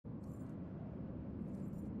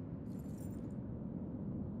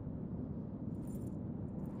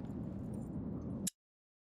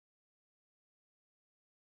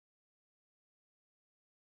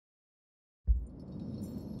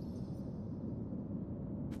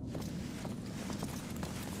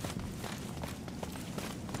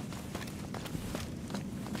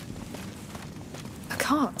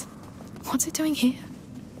What's it doing here?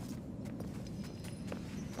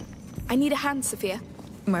 I need a hand, Sophia.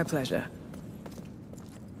 My pleasure.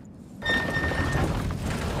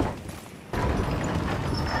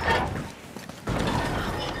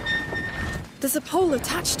 There's a pole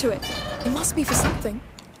attached to it. It must be for something.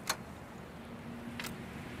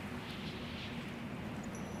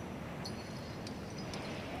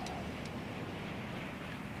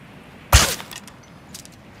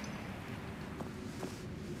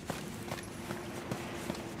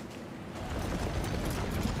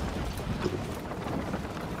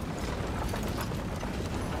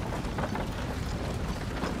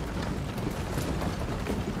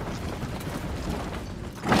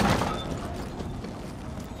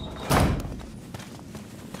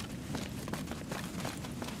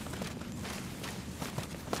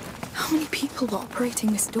 How many people are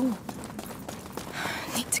operating this door?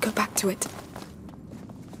 Need to go back to it.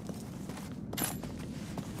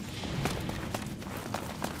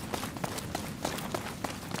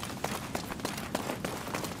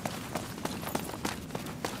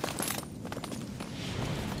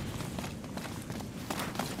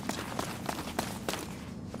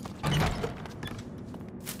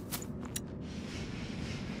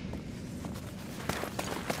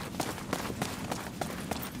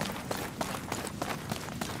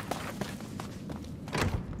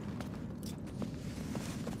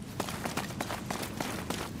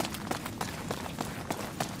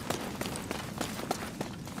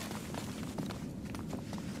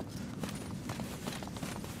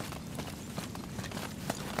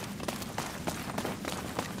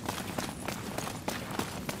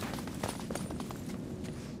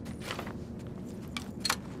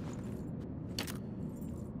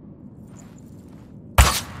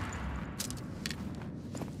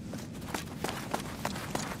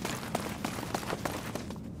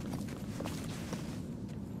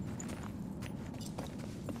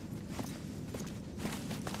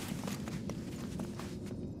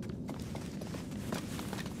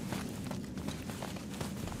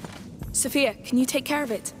 Sophia, can you take care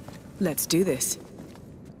of it? Let's do this.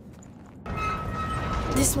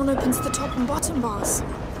 This one opens the top and bottom bars.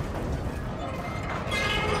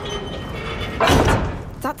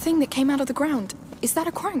 That thing that came out of the ground, is that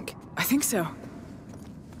a crank? I think so.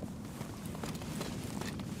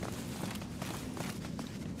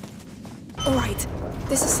 All right,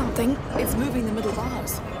 this is something. It's moving the middle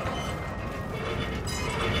bars.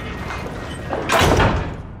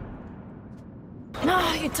 No,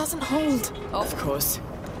 it doesn't hold. Of course.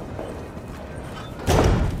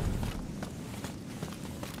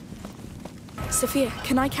 Sophia,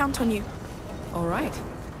 can I count on you? All right.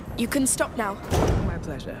 You can stop now. My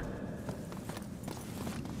pleasure.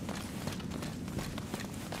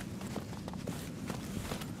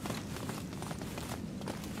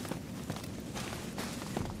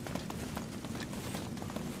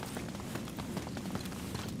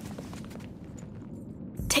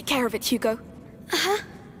 Take care of it, Hugo. Uh-huh.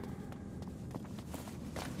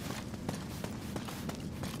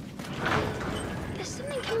 There's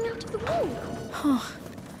something coming out of the wall. Huh.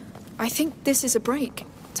 I think this is a brake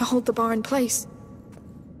to hold the bar in place.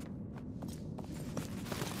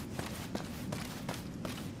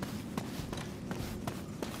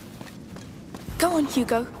 Go on,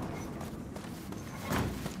 Hugo.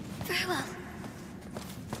 Very well.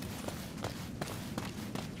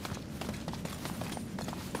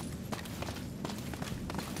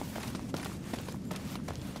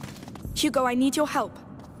 Hugo, I need your help.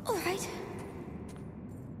 All right.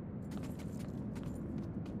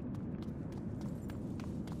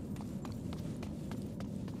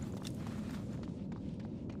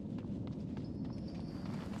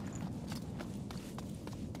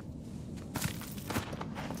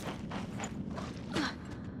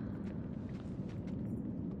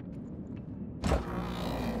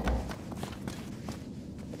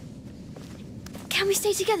 Can we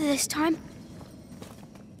stay together this time?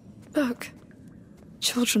 Look.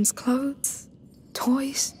 Children's clothes,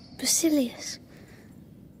 toys. Basilius.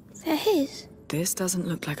 They're his. This doesn't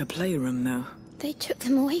look like a playroom, though. They took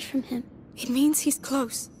them away from him. It means he's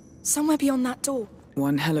close. Somewhere beyond that door.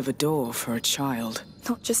 One hell of a door for a child.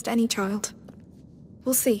 Not just any child.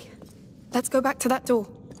 We'll see. Let's go back to that door.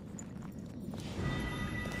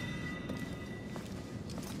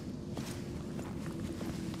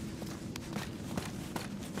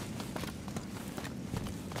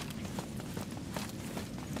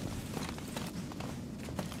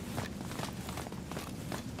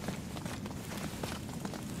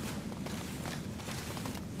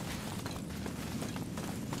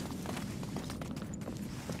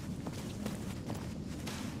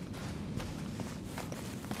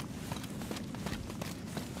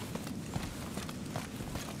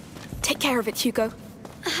 care of it, Hugo.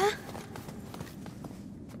 Uh-huh.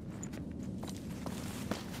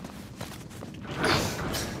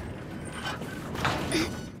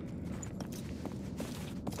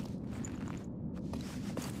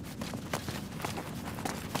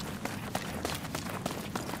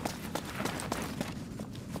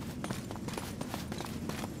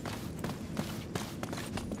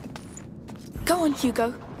 Go on,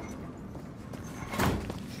 Hugo.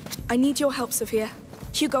 I need your help, Sophia.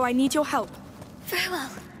 Hugo, I need your help. Very well.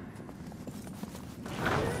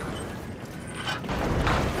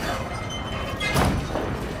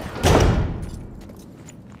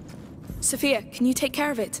 Sophia, can you take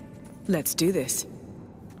care of it? Let's do this.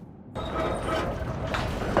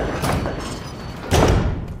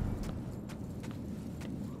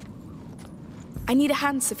 I need a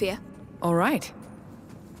hand, Sophia. All right.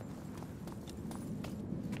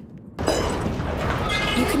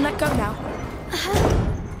 You can let go now.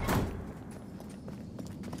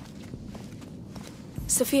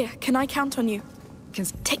 Sophia, can I count on you?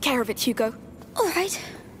 Take care of it, Hugo. All right.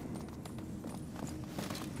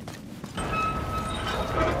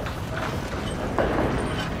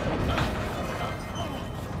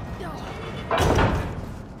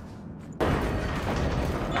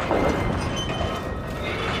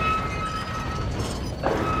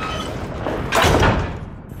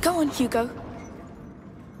 Go on, Hugo.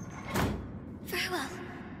 Very well.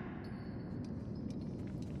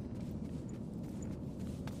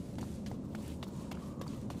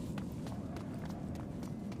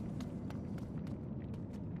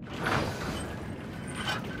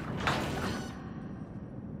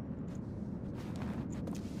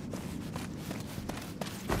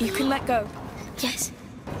 You can let go. Yes.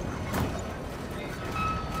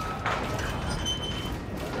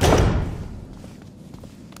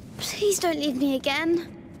 Please don't leave me again.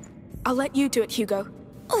 I'll let you do it, Hugo.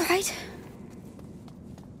 All right.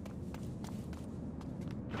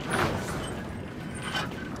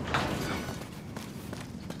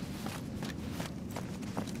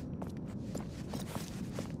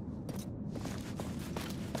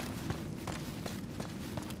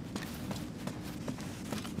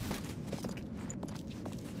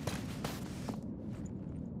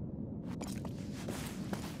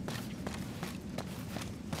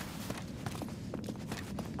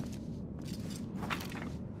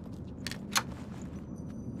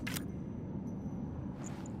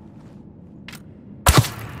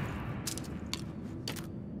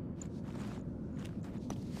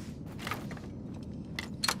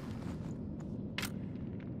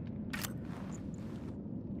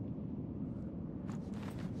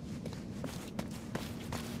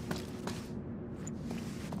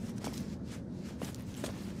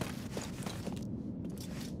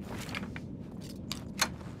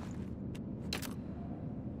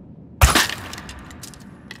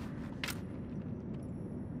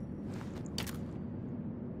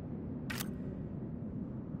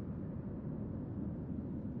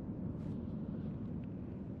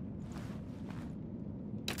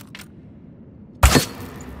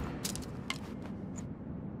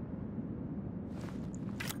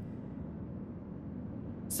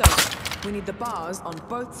 So, we need the bars on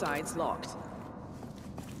both sides locked.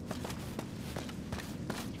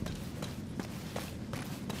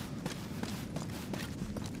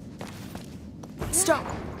 Stop.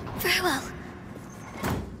 Very well.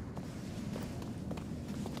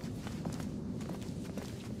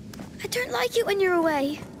 I don't like it when you're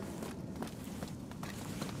away.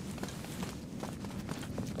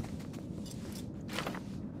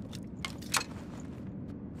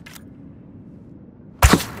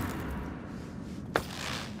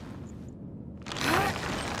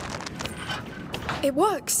 It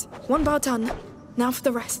works. One bar done. Now for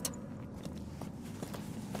the rest.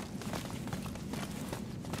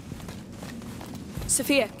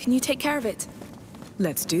 Sophia, can you take care of it?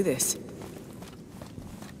 Let's do this.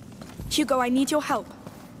 Hugo, I need your help.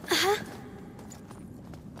 Uh-huh.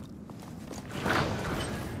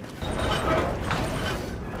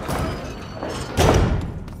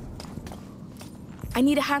 I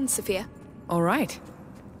need a hand, Sophia. All right.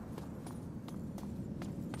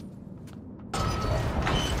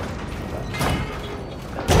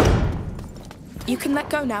 You can let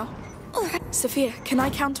go now. All right. Sophia, can I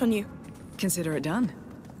count on you? Consider it done.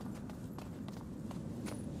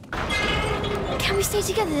 Can we stay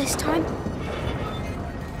together this time?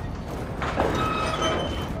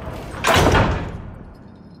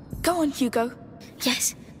 Go on, Hugo.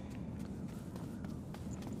 Yes.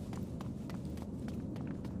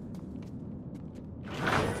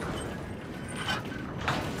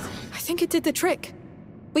 I think it did the trick.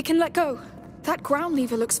 We can let go. That ground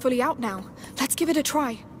lever looks fully out now. Let's give it a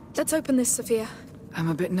try. Let's open this, Sophia. I'm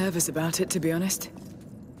a bit nervous about it, to be honest.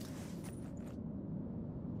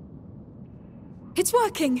 It's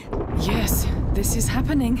working! Yes, this is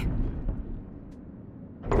happening.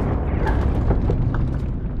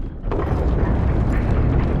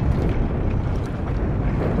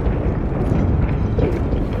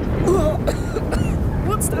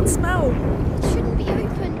 What's that smell? It shouldn't be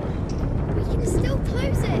open. We can still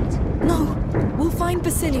close it. No, we'll find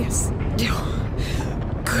Basilius.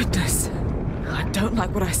 Goodness. I don't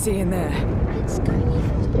like what I see in there. It's going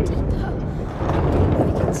even deeper.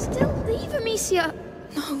 We can still leave, Amicia.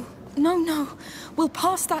 No. We'll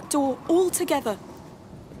pass that door all together.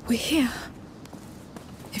 We're here.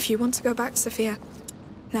 If you want to go back, Sophia,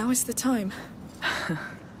 now is the time.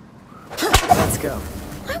 Let's go.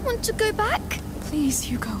 I want to go back. Please,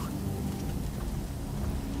 Hugo.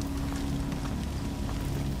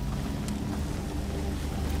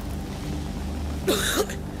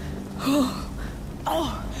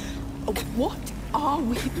 What are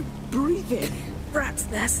we breathing? Rat's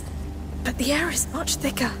nest. But the air is much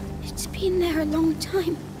thicker. It's been there a long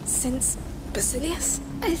time. Since Basilius?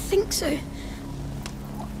 I think so.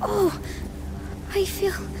 Oh, I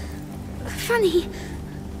feel funny.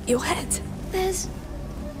 Your head. There's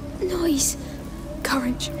noise.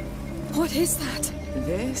 Courage. What is that?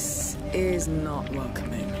 This is not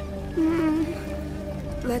welcoming.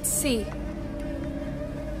 Let's see.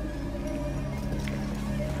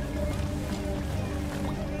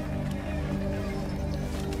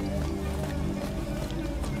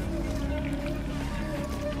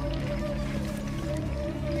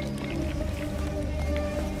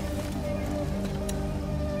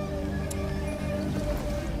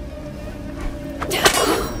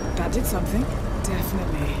 That did something.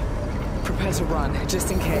 Definitely. Prepare to run,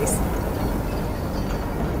 just in case.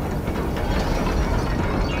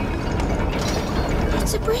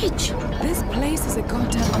 It's a bridge. This place is a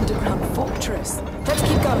goddamn underground fortress. Let's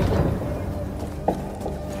keep going.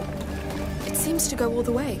 It seems to go all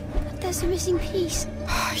the way. But there's a missing piece.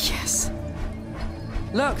 Yes.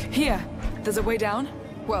 Look, here. There's a way down.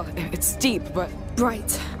 Well, it's steep, but...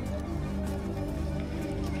 Right.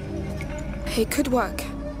 It could work.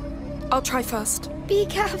 I'll try first. Be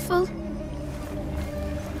careful.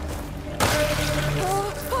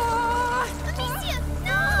 Amicia,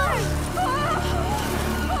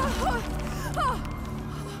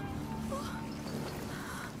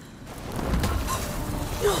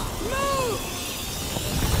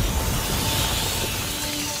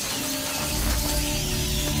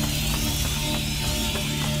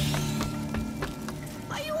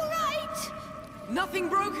 Are you alright? Nothing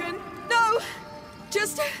broken. No!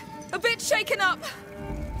 Just a bit shaken up.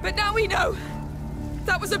 But now we know.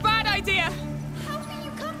 That was a bad idea. How can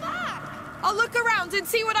you come back? I'll look around and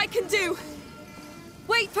see what I can do.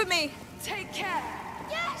 Wait for me. Take care.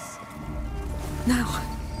 Yes. Now,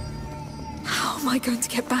 how am I going to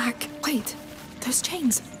get back? Wait, those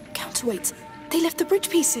chains, counterweights, they left the bridge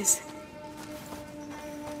pieces.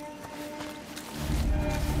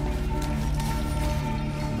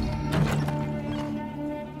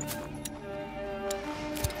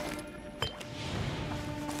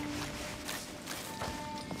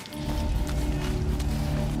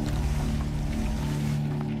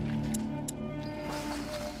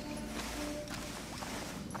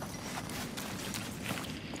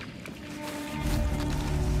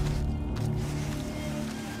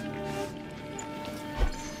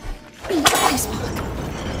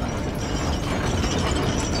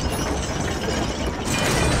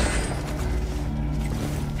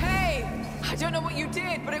 Hey! I don't know what you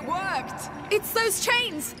did, but it worked! It's those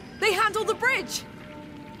chains! They handle the bridge!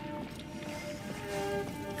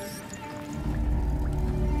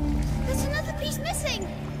 There's another piece missing.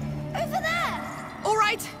 Over there. All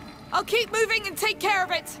right, I'll keep moving and take care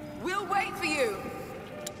of it. We'll wait for you!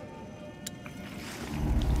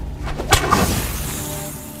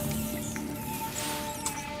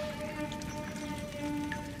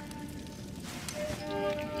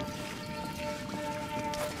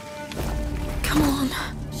 Come on.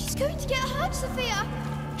 She's going to get hurt, Sophia.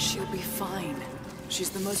 She'll be fine. She's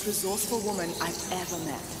the most resourceful woman I've ever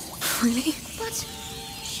met. Really? But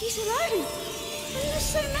she's alone. And there's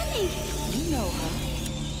so many. You know her.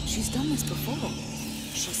 She's done this before.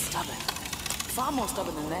 She's stubborn. Far more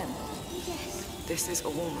stubborn than them. Yes. This is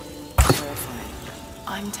all terrifying.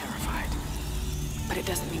 I'm terrified. But it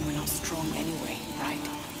doesn't mean we're not strong anyway, right?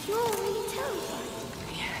 You're really terrified.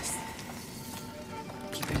 Yes.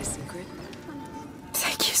 Keep it a secret.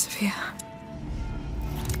 Thank you, Sophia.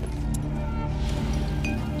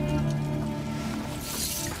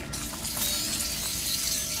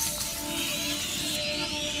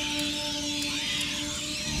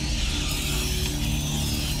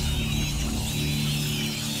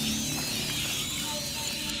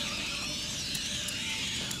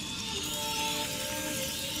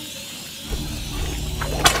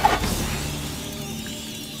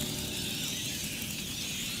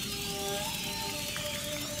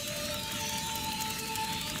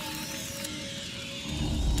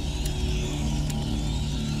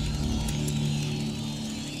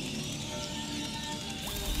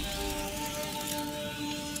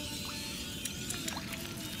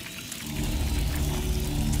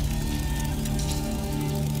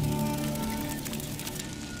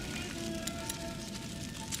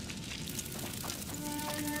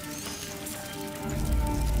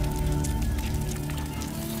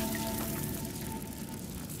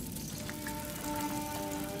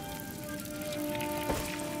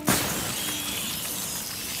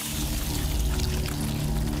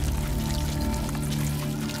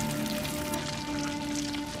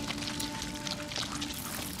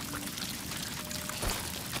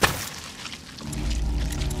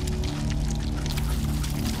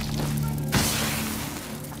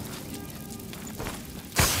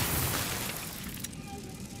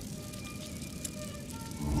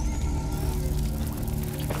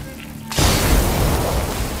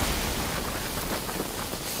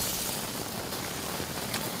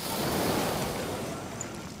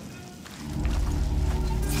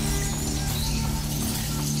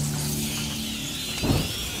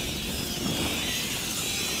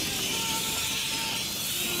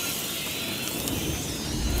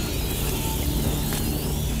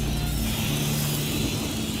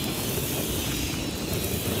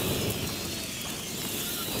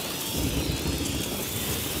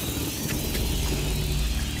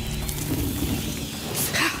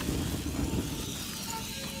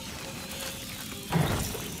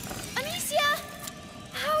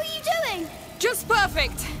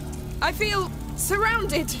 Perfect! I feel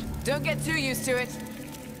surrounded. Don't get too used to it.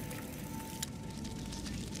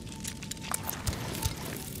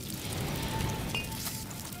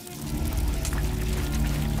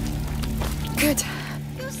 Good.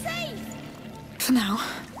 You're safe! For now.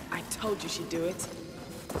 I told you she'd do it.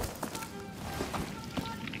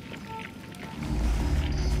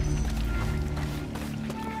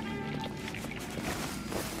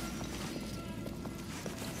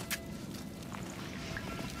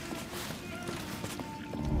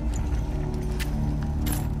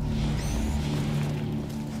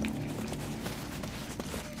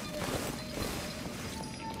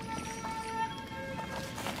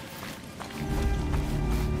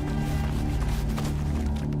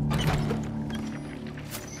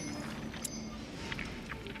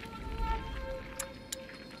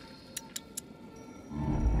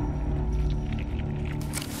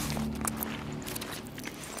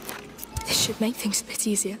 This should make things a bit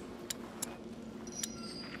easier.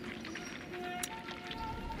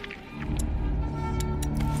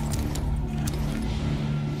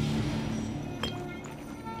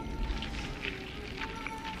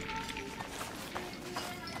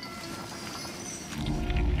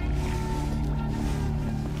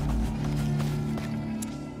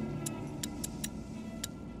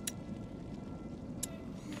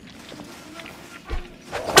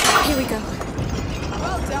 Here we go.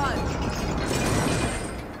 Well done.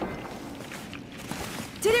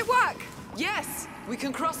 Did it work? Yes, we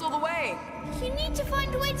can cross all the way. You need to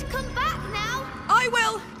find a way to come back now. I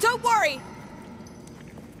will! Don't worry!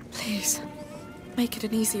 Please, make it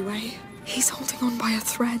an easy way. He's holding on by a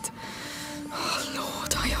thread. Oh,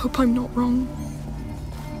 Lord, I hope I'm not wrong.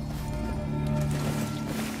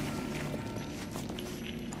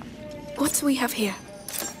 What do we have here?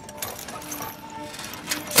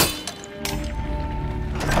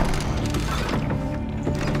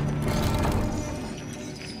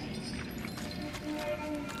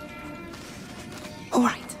 All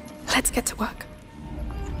right, let's get to work.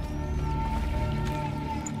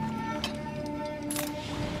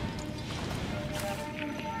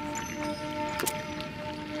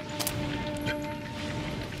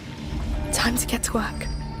 Time to get to work.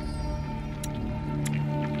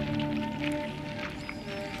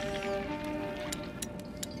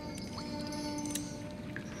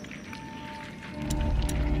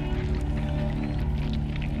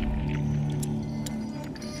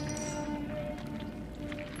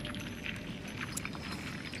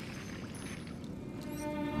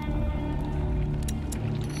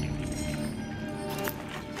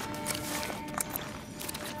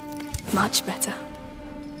 Much better.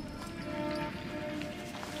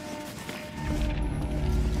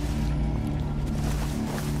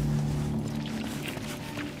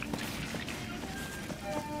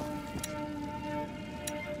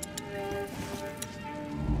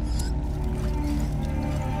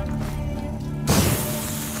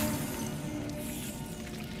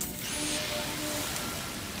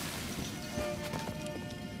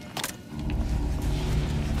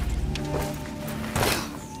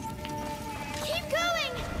 Keep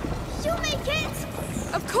going! You'll make it!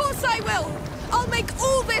 Of course I will! I'll make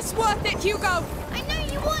all this worth it, Hugo! I know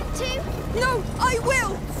you want to! No, I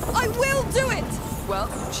will! I will do it! Well,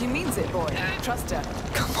 she means it, boy. Trust her.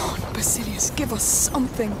 Come on, Basilius, give us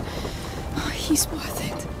something. He's worth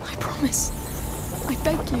it, I promise. I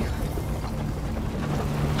beg you.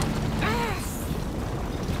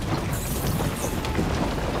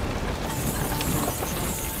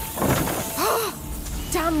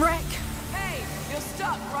 Damn wreck! Hey, you're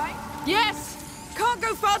stuck, right? Yes! Can't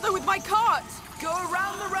go further with my cart! Go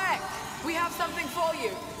around the wreck. We have something for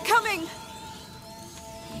you. Coming!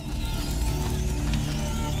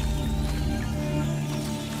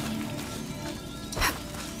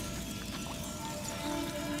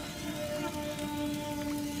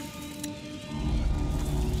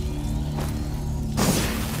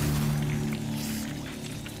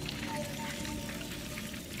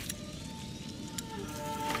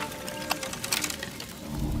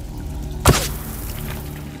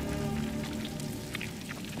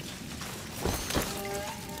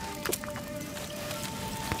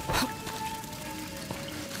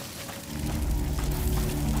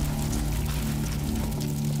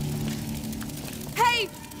 Hey!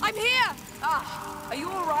 I'm here! Ah, are you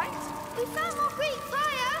all right? We found more Greek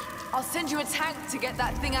fire! I'll send you a tank to get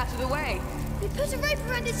that thing out of the way. We put a rope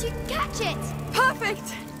around it so you can catch it!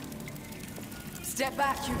 Perfect! Step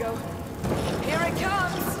back, Hugo. Here it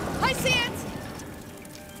comes! I see it!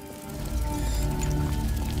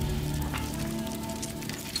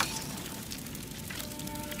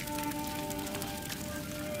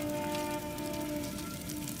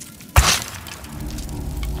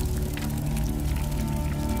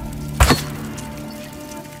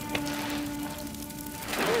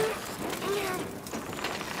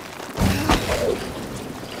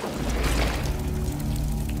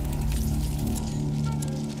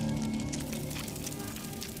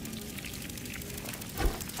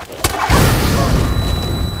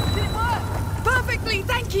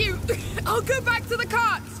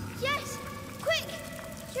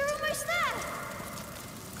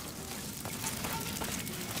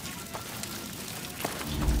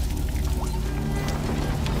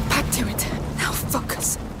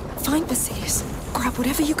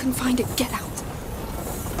 can find it, get out.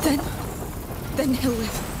 Then he'll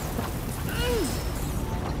live.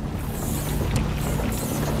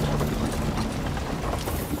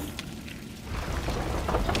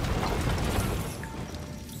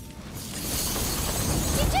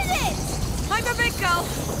 You did it! I'm a big girl.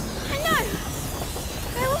 I know.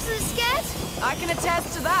 I wasn't scared. I can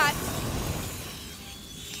attest to that.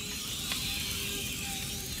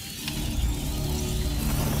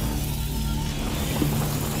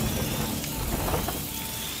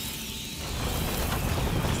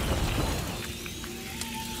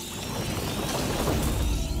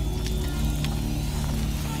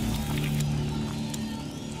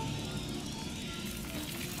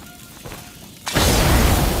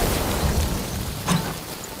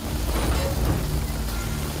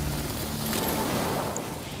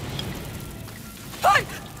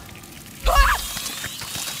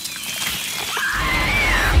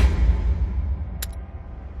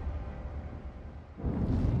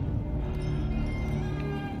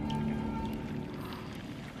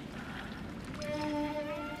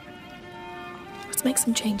 Let's make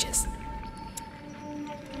some changes.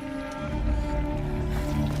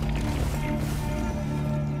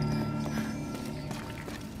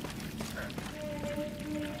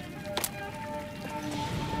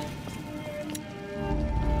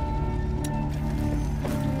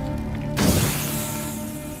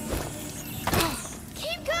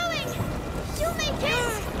 Keep going. You'll make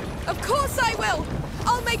it. Of course I will.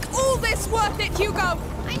 I'll make all this worth it, Hugo.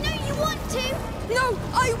 I know you want to. No,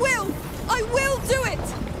 I will. I will do it.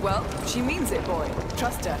 Well, she means it, boy.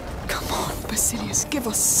 Trust her. Come on, Basilius, give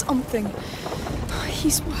us something.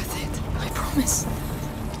 He's worth it, I promise.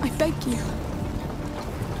 I beg you.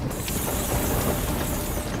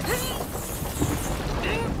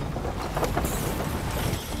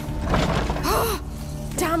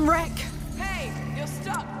 Damn wreck! Hey, you're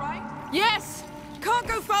stuck, right? Yes. Can't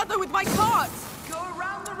go further with my cart. Go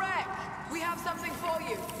around the wreck. We have something for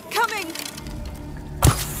you. Coming.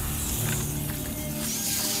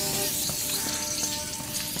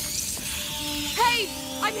 Hey,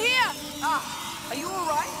 I'm here! Are you all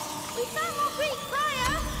right? We found more Greek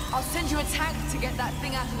fire. I'll send you a tank to get that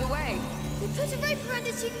thing out of the way. We put a rope around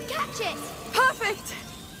it so you can catch it. Perfect!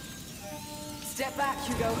 Step back,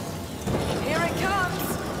 Hugo. Here it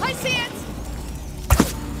comes! I see it!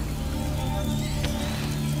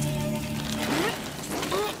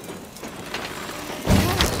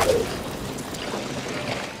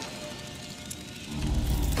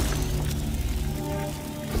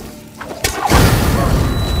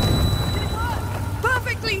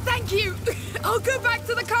 Thank you! I'll go back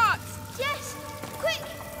to the carts! Yes. Quick.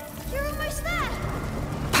 You're almost there.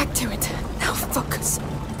 Back to it. Now focus.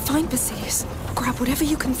 Find Basilius. Grab whatever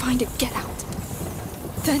you can find and get out.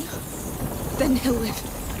 Then he'll live.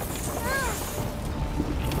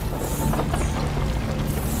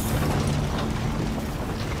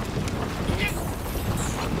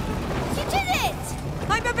 You did it!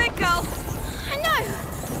 I'm a big girl! I know.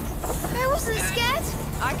 I wasn't scared.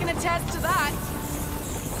 I can attest to that.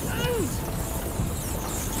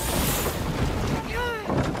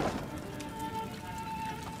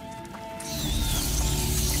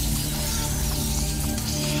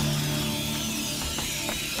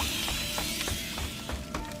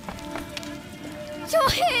 You're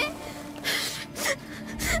here.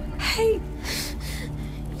 Hey,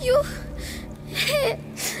 You're here.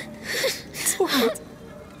 it's all right.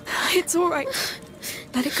 It's all right.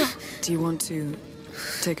 Let it go. Do you want to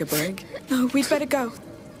take a break? No, we'd better go.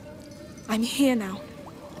 I'm here now.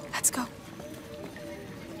 Let's go.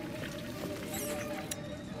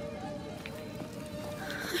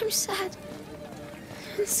 I'm sad.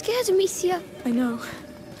 I'm scared, Amicia. I know.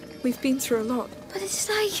 We've been through a lot. But it's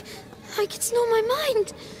like it's not my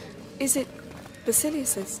mind. Is it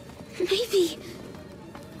Basilius's? Maybe.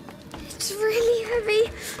 It's really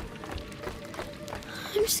heavy.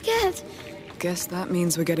 I'm scared. Guess that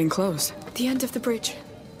means we're getting close. The end of the bridge.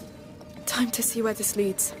 Time to see where this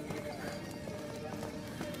leads.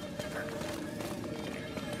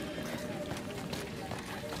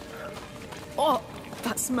 Oh,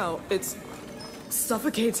 that smell. It's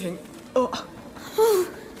suffocating. Oh. Oh,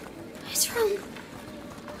 it's wrong.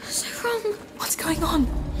 So wrong. What's going on?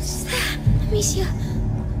 It's there, Amicia.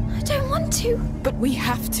 I don't want to. But we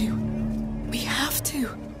have to. We have to.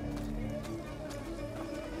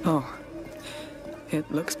 Oh. It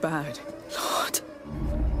looks bad. Lord.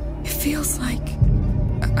 It feels like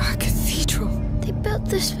a cathedral. They built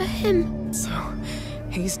this for him. So,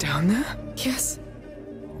 he's down there? Yes.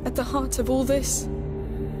 At the heart of all this.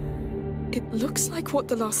 It looks like what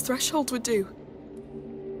the last threshold would do.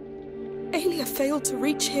 Aelia failed to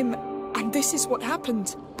reach him, and this is what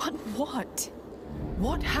happened. But what?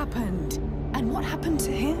 What happened? And what happened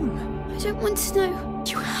to him? I don't want to know.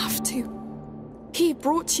 You have to. He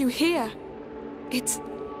brought you here. It's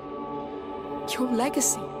your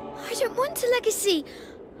legacy. I don't want a legacy.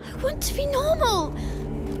 I want to be normal.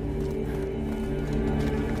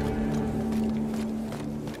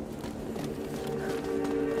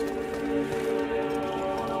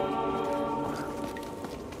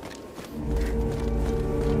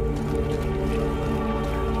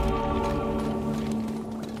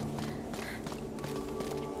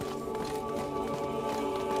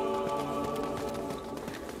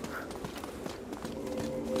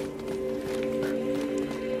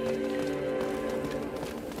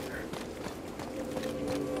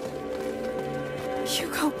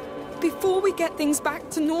 Hugo, before we get things back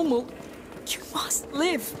to normal, you must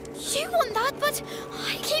live. You want that, but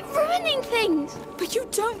I keep ruining things. But you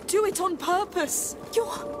don't do it on purpose.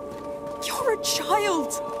 You're a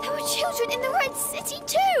child. There were children in the Red City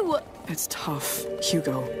too. It's tough,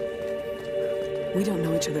 Hugo. We don't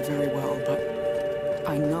know each other very well, but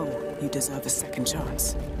I know you deserve a second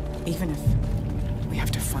chance. Even if we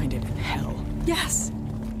have to find it in hell. Yes.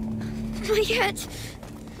 My head.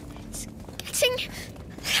 It's getting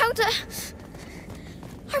louder.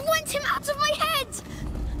 I want him out of my head.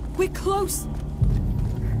 We're close.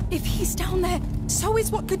 If he's down there, so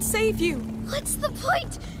is what could save you. What's the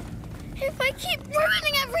point if I keep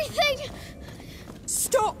ruining everything?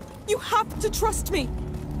 Stop! You have to trust me.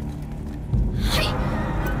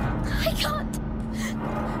 I can't.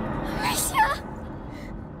 Alicia!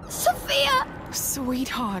 Sophia!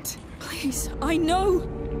 Sweetheart. Please, I know.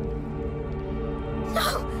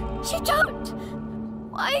 No, you don't.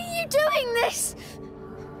 Why are you doing this?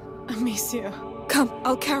 Amicia. Come,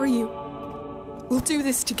 I'll carry you. We'll do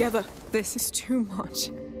this together. This is too much.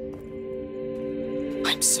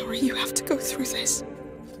 I'm sorry you have to go through this.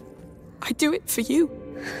 I do it for you.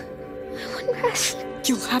 I want rest.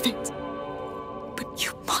 You'll have it. But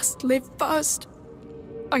you must live first.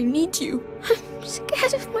 I need you. I'm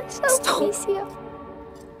scared of myself, Stop. Alicia.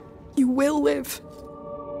 You will live.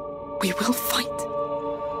 We will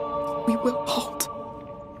fight. We will hold.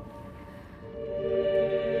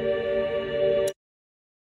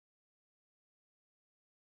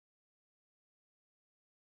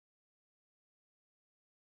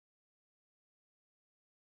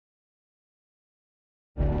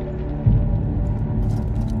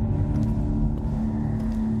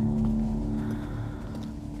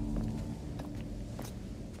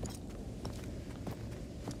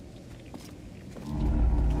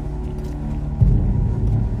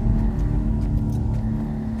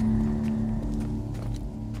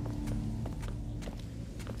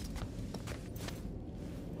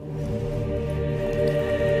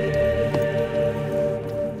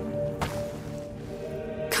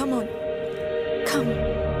 Come on. Come.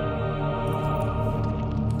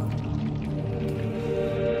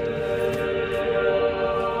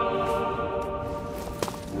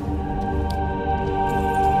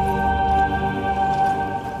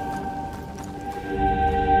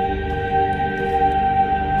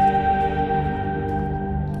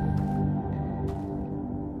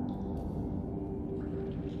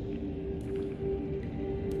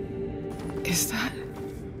 Is that...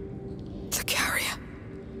 The carrier.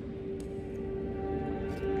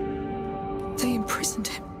 They imprisoned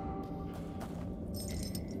him.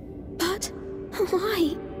 But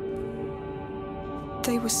why?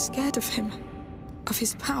 They were scared of him, of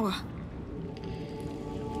his power.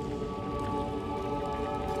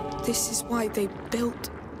 This is why they built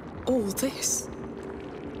all this.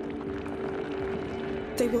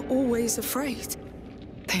 They were always afraid.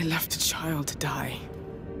 They left a child to die.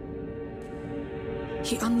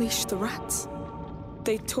 He unleashed the rats.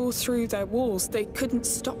 They tore through their walls. They couldn't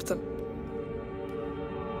stop them.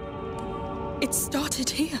 It started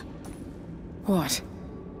here. What?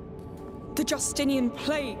 The Justinian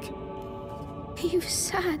plague. He was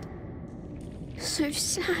sad. So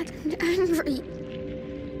sad and angry.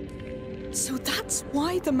 So that's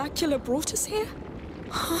why the macula brought us here?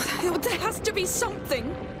 Oh, there has to be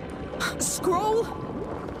something. A scroll?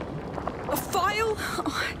 A file?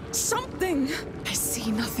 Something. I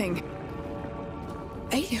see nothing.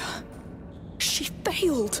 Aelia. She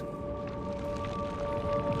failed.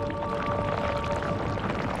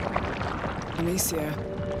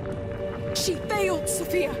 Amicia. She failed,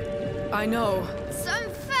 Sophia. I know. It's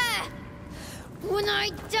unfair. When I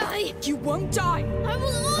die, You won't die. I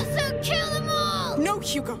will also kill them all. No,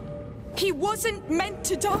 Hugo. He wasn't meant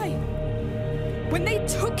to die. When they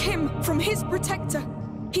took him from his protector,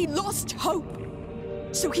 he lost hope.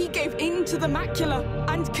 So he gave in to the macula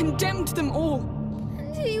and condemned them all.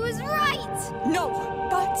 And he was right! No,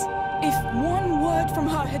 but if one word from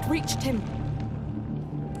her had reached him,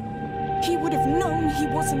 he would have known he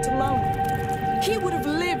wasn't alone. He would have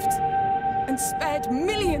lived and spared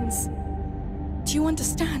millions. Do you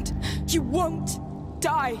understand? You won't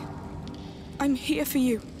die. I'm here for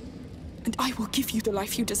you, and I will give you the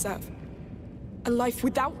life you deserve. A life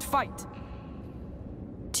without fight.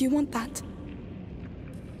 Do you want that?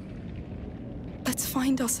 Let's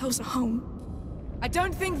find ourselves a home. I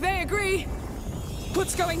don't think they agree.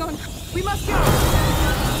 What's going on? We must go!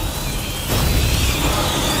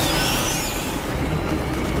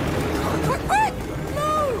 Quick, quick!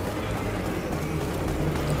 Move!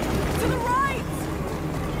 To the right!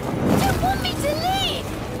 You don't want me to leave!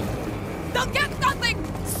 They'll get nothing!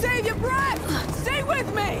 Save your breath! Stay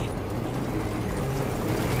with me!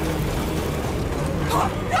 Oh,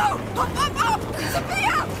 no! Up!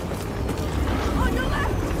 Sophia! On your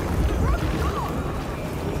left! The front door!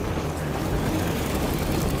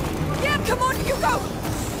 Yeah, come on, Hugo!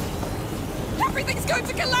 Everything's going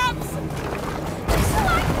to collapse! I'm so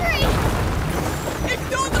angry!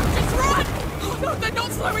 Ignore them! Just run! Oh no, they're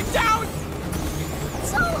not slowing down!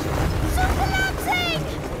 It's all collapsing!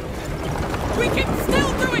 We can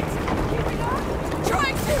still do it! Keeping up!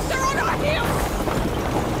 Trying to! They're on our heels!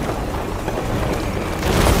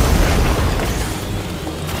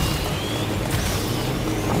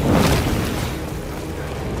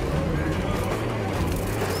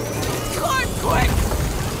 Climb quick!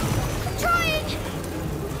 I'm trying!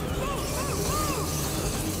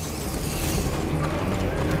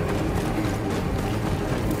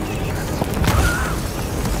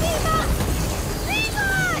 Leave us! Leave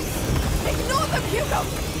us! Ignore them, Hugo!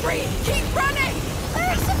 Breathe! Keep running!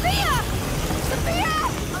 Where's Sophia? Sophia!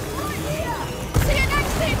 I'm right here! See you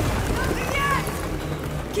next thing! Nothing yet!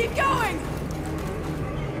 Keep going!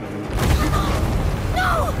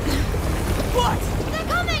 No! What? They're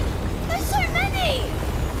coming! There's so many!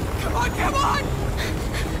 Come on, come on!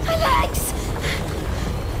 My legs!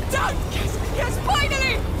 Don't! Yes,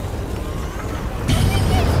 finally!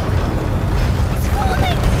 It's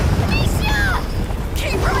falling! Alicia!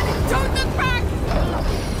 Keep running! Don't look back!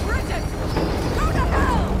 Bridget! Go to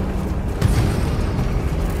hell!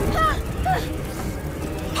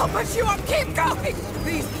 I'll push you up! Keep going!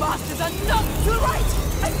 These bastards are not to the right!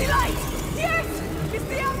 I see light! Yes! It's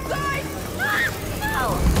the outside!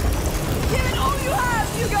 No! Give it all you have,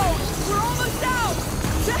 Hugo! We're almost down!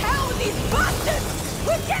 To hell with these bastards!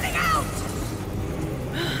 We're getting out!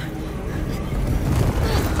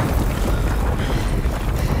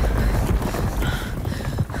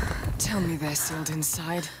 Tell me they're sealed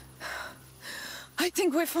inside. I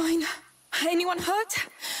think we're fine. Anyone hurt?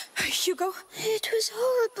 Hugo? It was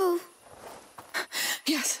horrible.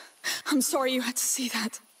 Yes. I'm sorry you had to see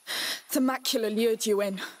that. The macula lured you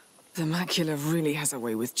in. The macula really has a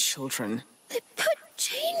way with children. They put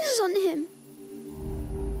chains on him.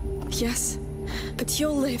 Yes, but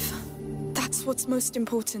you'll live. That's what's most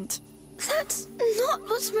important. That's not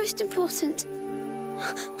what's most important.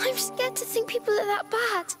 I'm scared to think people are that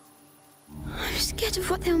bad. I'm scared of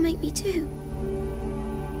what they'll make me do.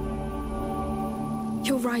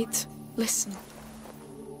 You're right. Listen.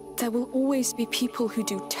 There will always be people who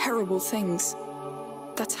do terrible things.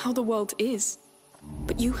 That's how the world is.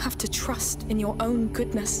 But you have to trust in your own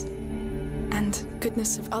goodness. And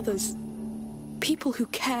goodness of others. People who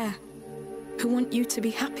care. Who want you to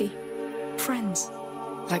be happy. Friends.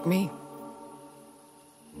 Like me.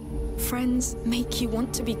 Friends make you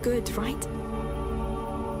want to be good, right?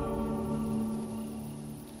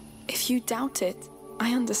 If you doubt it,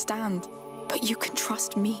 I understand. But you can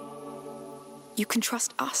trust me. You can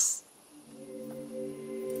trust us.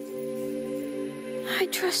 I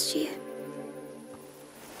trust you.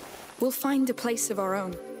 We'll find a place of our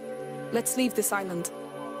own. Let's leave this island.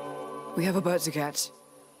 We have a boat to catch,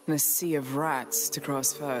 and a sea of rats to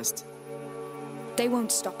cross first. They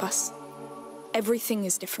won't stop us. Everything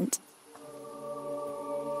is different.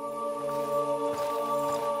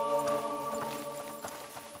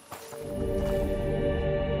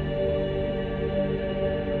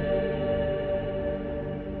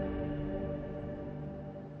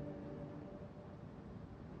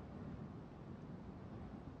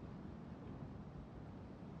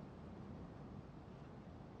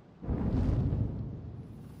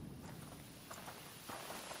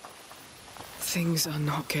 Things are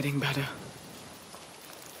not getting better.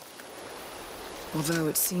 Although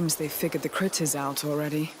it seems they figured the critters out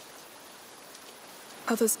already.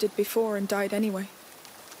 Others did before and died anyway.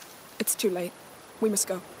 It's too late. We must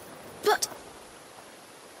go. But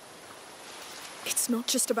It's not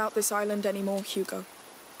just about this island anymore, Hugo.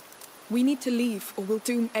 We need to leave, or we'll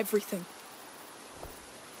doom everything.